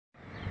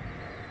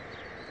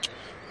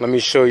Let me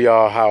show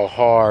y'all how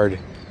hard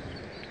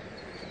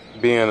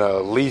being a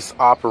lease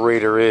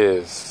operator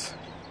is.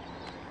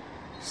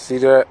 See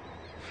that?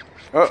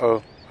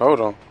 Uh-oh.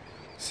 Hold on.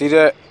 See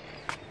that?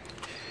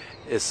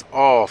 It's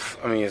off.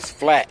 I mean, it's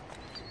flat.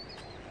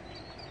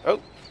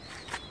 Oh.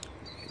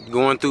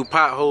 Going through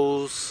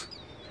potholes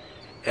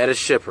at a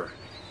shipper.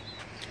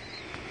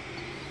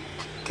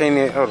 Can't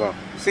even, hold on.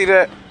 See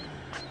that?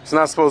 It's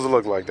not supposed to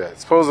look like that.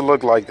 It's supposed to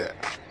look like that.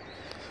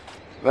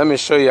 Let me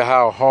show you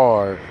how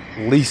hard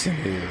leasing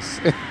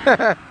is.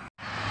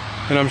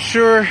 And I'm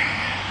sure,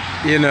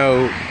 you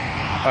know,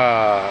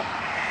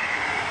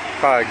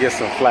 probably get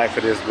some flack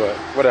for this, but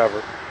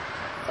whatever.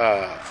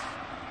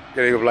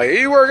 They'll be like,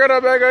 you work at a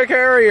mega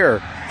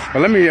carrier.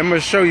 But I'm gonna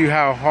show you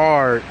how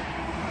hard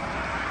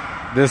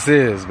this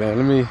is, man.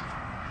 Let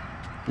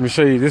me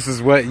show you. This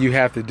is what you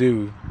have to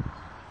do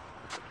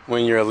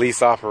when you're a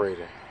lease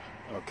operator.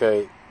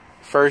 Okay,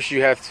 first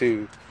you have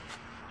to,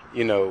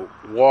 you know,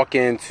 walk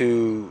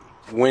into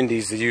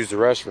Wendy's to use the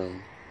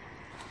restroom.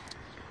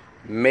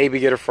 Maybe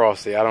get a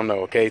Frosty. I don't know.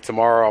 Okay,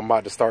 tomorrow I'm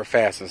about to start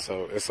fasting,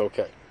 so it's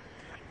okay.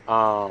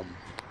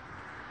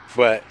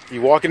 But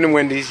you walk into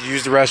Wendy's, you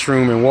use the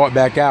restroom, and walk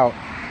back out,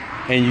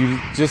 and you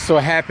just so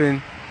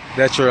happen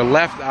that your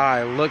left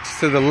eye looks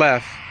to the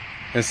left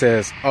and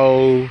says,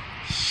 "Oh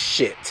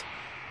shit,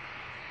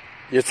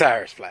 your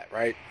tire's flat,"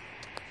 right?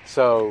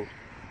 So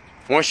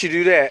once you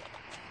do that,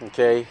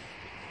 okay,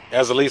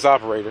 as a lease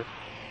operator,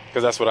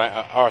 because that's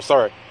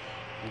what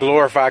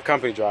glorified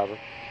company driver,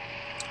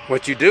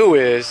 what you do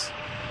is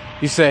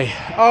you say,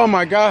 "Oh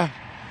my God,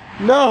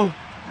 no,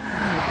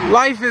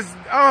 life is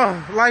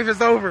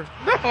over.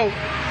 No,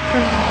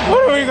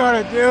 what are we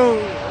gonna do?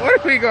 What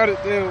are we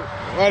gonna do?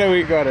 What are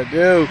we gonna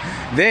do?"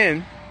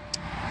 Then,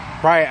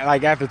 probably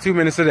like after 2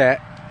 minutes of that,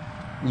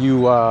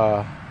 you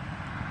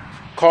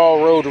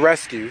call road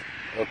rescue,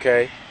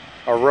 okay,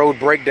 or road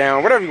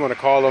breakdown, whatever you want to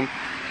call them,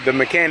 the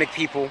mechanic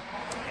people,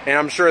 and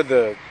I'm sure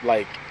the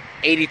like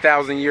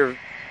 80,000-year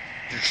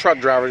truck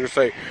drivers will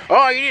say,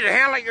 "Oh, you need to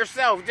handle it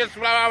yourself. Just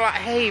blah blah blah."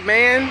 Hey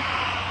man,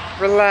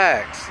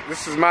 relax.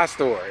 This is my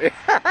story.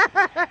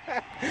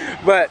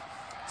 But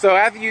so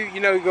after you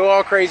go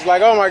all crazy,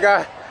 like, "Oh my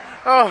God,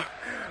 oh,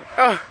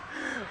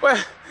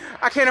 well,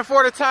 I can't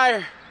afford a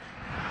tire."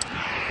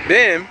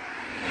 Then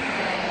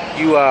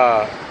you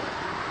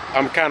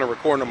I'm kind of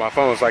recording on my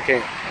phone, so I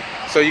can't.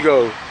 So you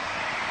go,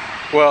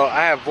 well,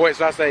 I have voice,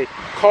 so I say,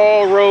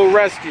 "Call road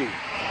rescue."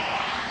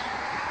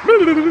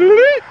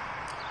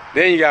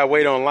 Then you gotta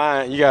wait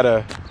online. You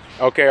gotta,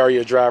 okay, are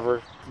you a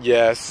driver?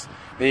 Yes.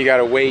 Then you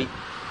gotta wait.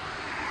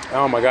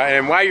 Oh my God.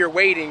 And while you're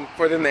waiting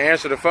for them to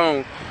answer the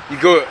phone, you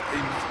go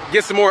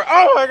get some more.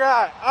 "Oh my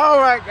God.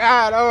 Oh my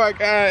God. Oh my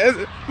God. It's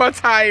my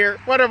tire.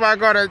 What am I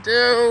gonna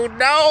do?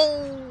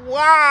 No.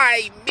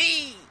 Why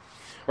me?"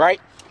 Right?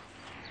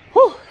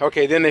 Whew.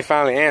 Okay, then they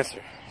finally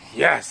answer.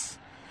 Yes.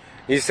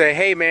 You say,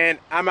 "Hey man,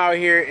 I'm out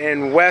here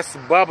in West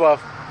Bubba,"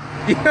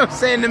 you know what I'm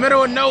saying, in the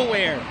middle of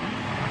nowhere.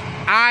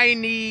 "I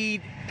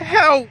need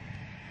help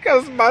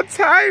because my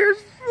tire's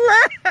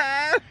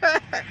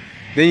flat."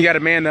 Then you got to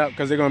man up,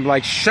 because they're going to be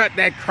like, "Shut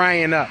that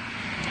crying up."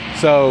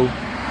 So,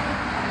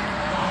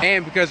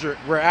 and because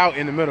we're out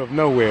in the middle of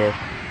nowhere,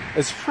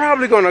 it's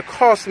probably going to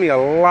cost me a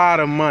lot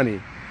of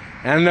money.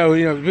 And I know,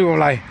 people are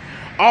like,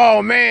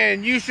 "Oh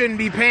man, you shouldn't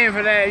be paying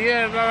for that."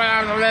 Yeah, blah,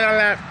 blah, blah, blah,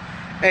 blah.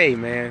 Hey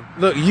man,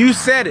 look, you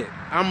said it.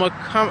 I'm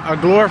a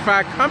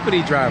glorified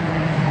company driver.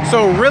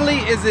 So really,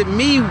 is it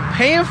me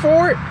paying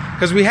for it?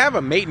 Because we have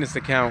a maintenance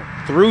account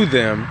through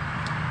them.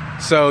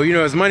 So,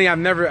 it's money I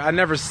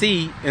never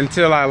see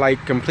until I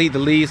like complete the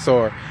lease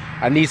or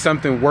I need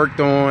something worked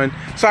on.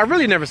 So I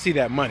really never see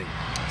that money.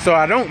 So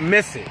I don't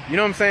miss it. You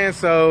know what I'm saying?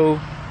 So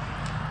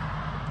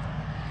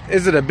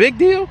is it a big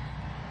deal?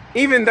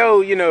 Even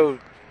though,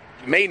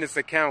 maintenance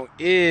account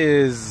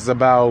is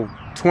about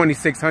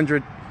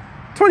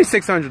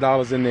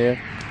 $2,600 in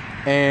there.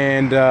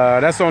 And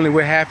that's only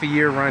with half a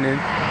year running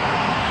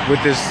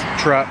with this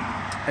truck.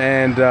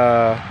 And,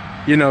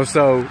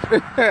 so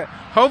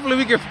hopefully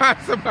we can find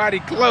somebody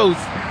close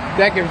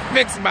that can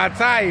fix my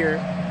tire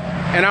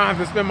and I don't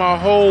have to spend my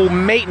whole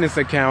maintenance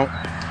account.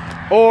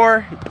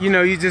 Or,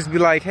 you just be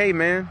like, "Hey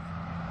man,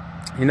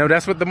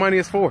 that's what the money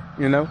is for."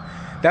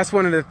 That's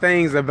one of the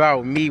things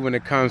about me when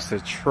it comes to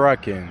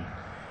trucking.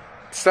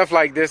 Stuff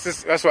like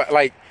this, that's why,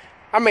 like,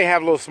 I may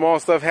have little small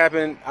stuff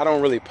happen. I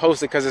don't really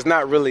post it because it's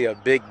not really a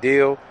big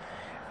deal.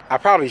 I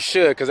probably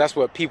should, because that's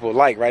what people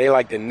like, right? They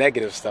like the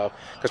negative stuff.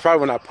 Because probably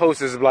when I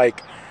post this,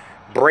 like,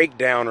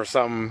 breakdown or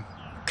something,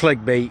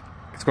 clickbait,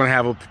 it's going to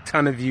have a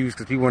ton of views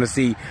because people want to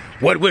see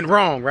what went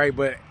wrong, right?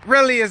 But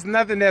really, it's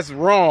nothing that's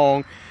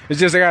wrong. It's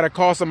just I got to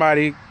call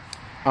somebody.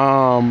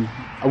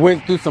 I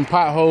went through some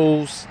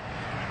potholes.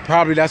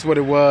 Probably that's what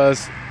it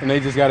was. And they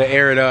just got to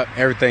air it up.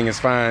 Everything is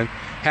fine.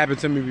 Happened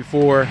to me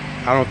before.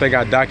 I don't think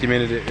I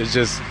documented it. It's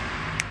just,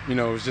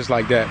 it's just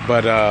like that.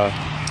 But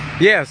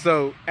yeah,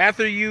 so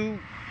after you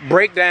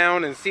break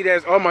down and see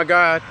that, oh my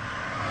God,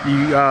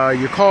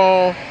 you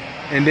call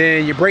and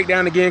then you break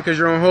down again because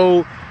you're on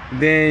hold.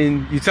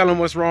 Then you tell them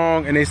what's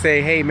wrong and they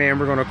say, "Hey man,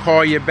 we're gonna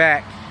call you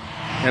back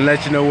and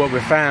let you know what we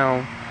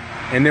found.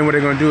 And then what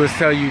they're gonna do is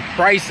tell you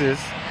prices,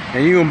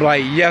 and you're gonna be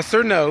like, yes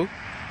or no,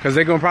 because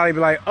they're gonna probably be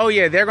like, oh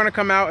yeah, they're gonna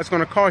come out, it's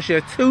gonna cost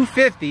you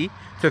 $250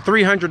 to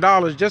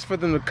 $300 just for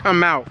them to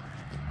come out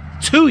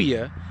to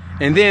you,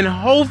 and then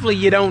hopefully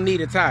you don't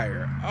need a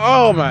tire.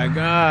 Oh my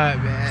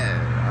God,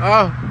 man.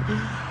 Oh,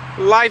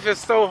 life is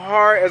so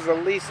hard as a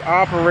lease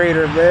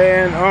operator,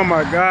 man. Oh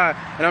my God.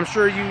 And I'm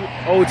sure you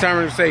old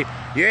timers say,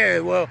 yeah,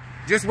 well,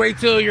 just wait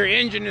till your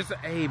engine is,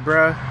 hey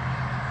bruh,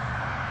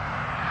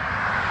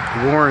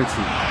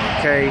 warranty,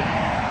 okay?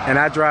 And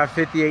I drive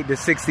 58 to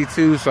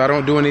 62, so I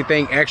don't do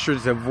anything extra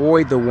to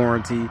avoid the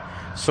warranty.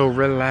 So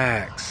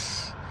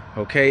relax,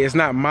 okay? It's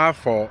not my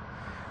fault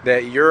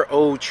that your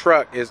old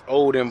truck is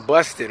old and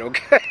busted,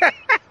 okay?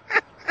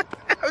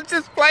 I'm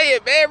just playing,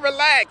 man.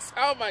 Relax.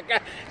 Oh my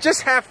God.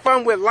 Just have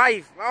fun with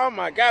life. Oh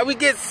my God. We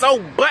get so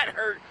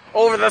butthurt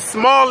over the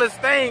smallest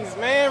things,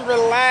 man.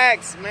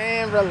 Relax,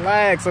 man.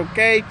 Relax,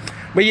 okay?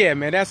 But yeah,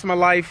 man, that's my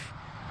life.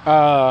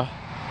 Flat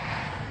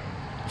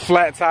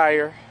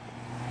tire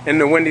in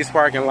the Wendy's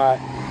parking lot.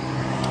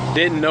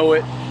 Didn't know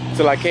it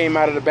till I came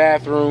out of the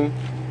bathroom.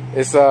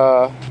 It's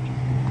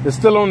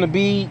still on the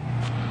bead,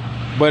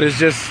 but it's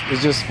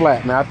just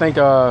flat. Now I think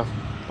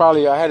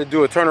probably I had to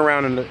do a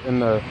turnaround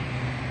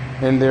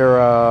in their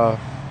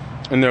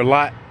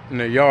lot, in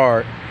their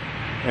yard,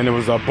 and there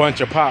was a bunch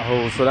of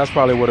potholes, so that's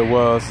probably what it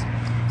was.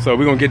 So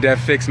we're gonna get that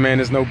fixed, man.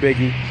 It's no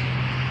biggie,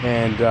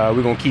 and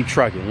we're gonna keep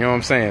trucking, you know what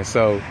I'm saying?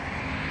 So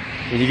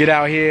when you get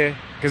out here,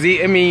 because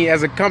I mean,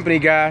 as a company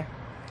guy,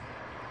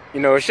 you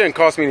know, it shouldn't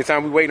cost me any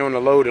time. We waiting on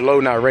the load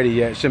not ready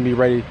yet. It shouldn't be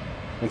ready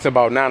until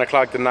about 9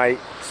 o'clock tonight.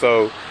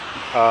 So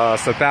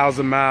it's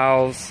 1,000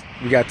 miles.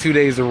 We got 2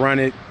 days to run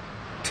it.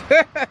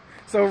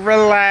 So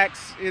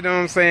relax, you know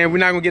what I'm saying? We're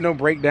not gonna get no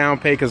breakdown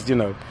pay, because, you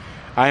know,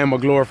 I am a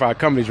glorified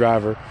company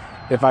driver.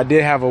 If I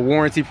did have a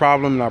warranty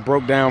problem and I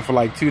broke down for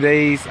like 2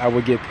 days, I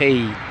would get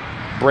paid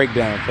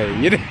breakdown pay.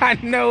 You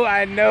know,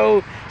 I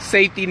know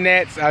safety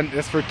nets,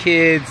 that's for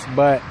kids,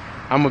 but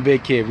I'm a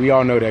big kid. We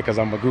all know that because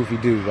I'm a goofy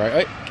dude, right?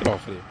 Hey, get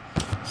off of there.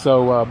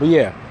 So, but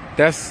yeah,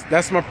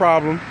 that's my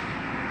problem.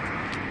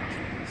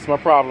 It's my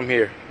problem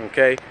here,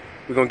 okay?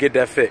 We're gonna get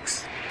that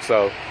fixed.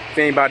 So, if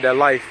you ain't about that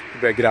life,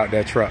 you better get out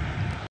that truck.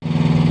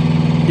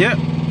 Yep,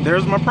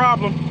 there's my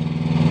problem.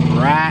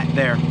 Right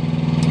there.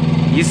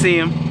 You see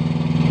him.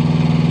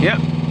 Yep.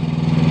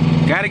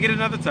 Gotta get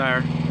another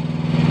tire.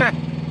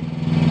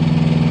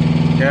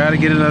 Gotta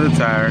get another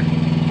tire.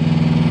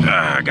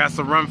 I got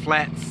some run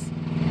flats.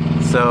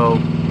 So,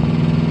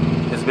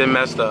 it's been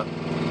messed up.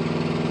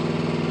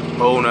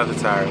 Whole nother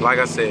tire. Like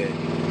I said.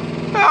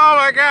 Oh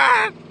my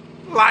God!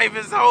 Life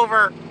is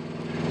over.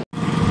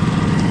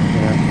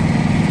 Yeah.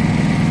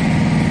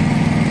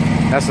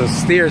 That's a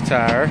steer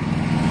tire.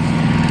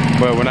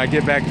 But when I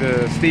get back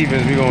to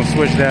Stevens, we're gonna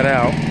switch that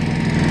out.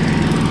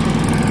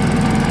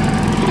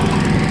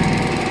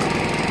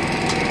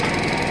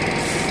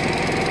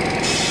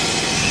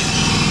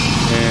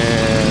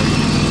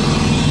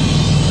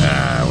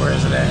 And where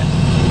is it at?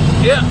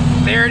 Yep,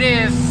 there it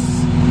is.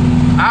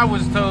 I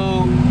was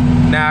told,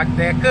 now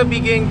that could be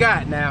getting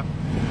got now.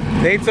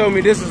 They told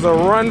me this is a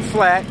run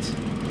flat,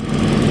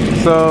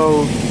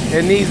 so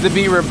it needs to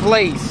be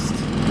replaced.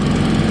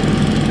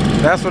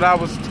 That's what I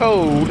was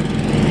told.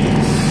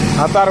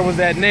 I thought it was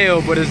that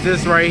nail, but it's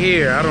this right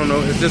here. I don't know.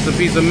 It's just a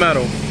piece of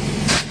metal.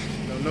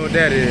 Don't know what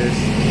that is.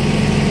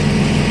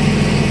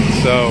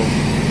 So,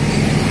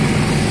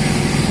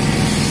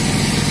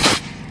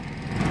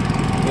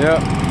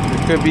 yep,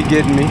 it could be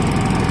getting me,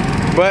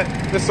 but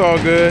it's all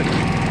good.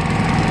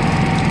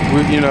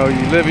 You know,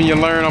 you live and you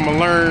learn. I'm gonna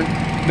learn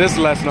this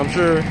lesson. I'm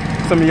sure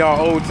some of y'all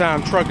old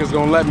time truckers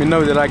gonna let me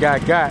know that I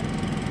got.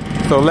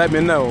 So let me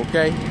know,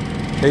 okay?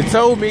 They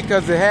told me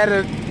because it had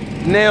a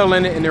nail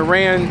in it and it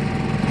ran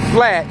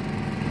flat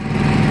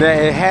that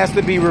it has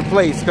to be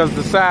replaced because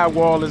the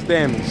sidewall is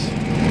damaged.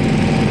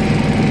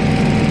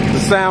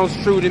 That sounds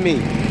true to me.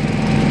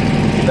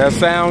 That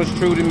sounds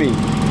true to me.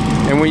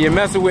 And when you're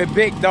messing with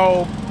big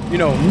dog, you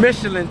know,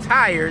 Michelin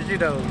tires, you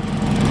know,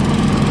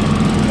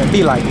 it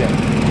be like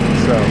that.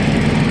 So,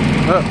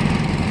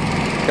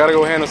 gotta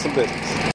go handle some business.